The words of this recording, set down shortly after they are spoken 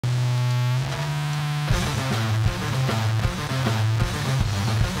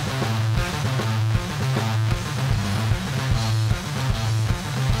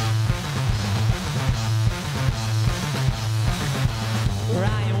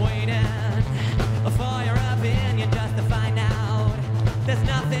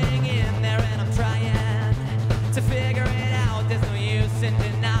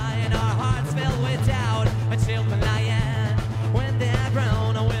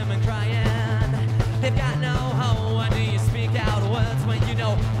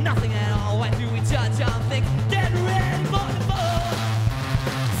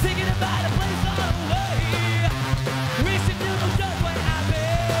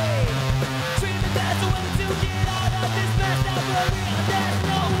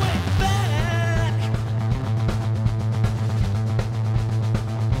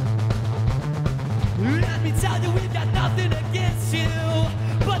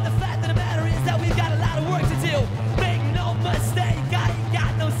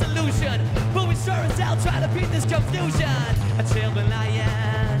confusion. Children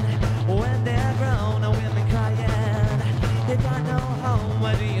lying when they're grown, women crying. They got no home.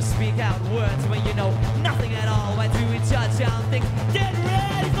 Why do you speak out words when you know nothing at all? Why do we judge on things? Get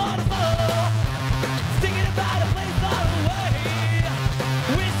ready for the fall. Thinking about a place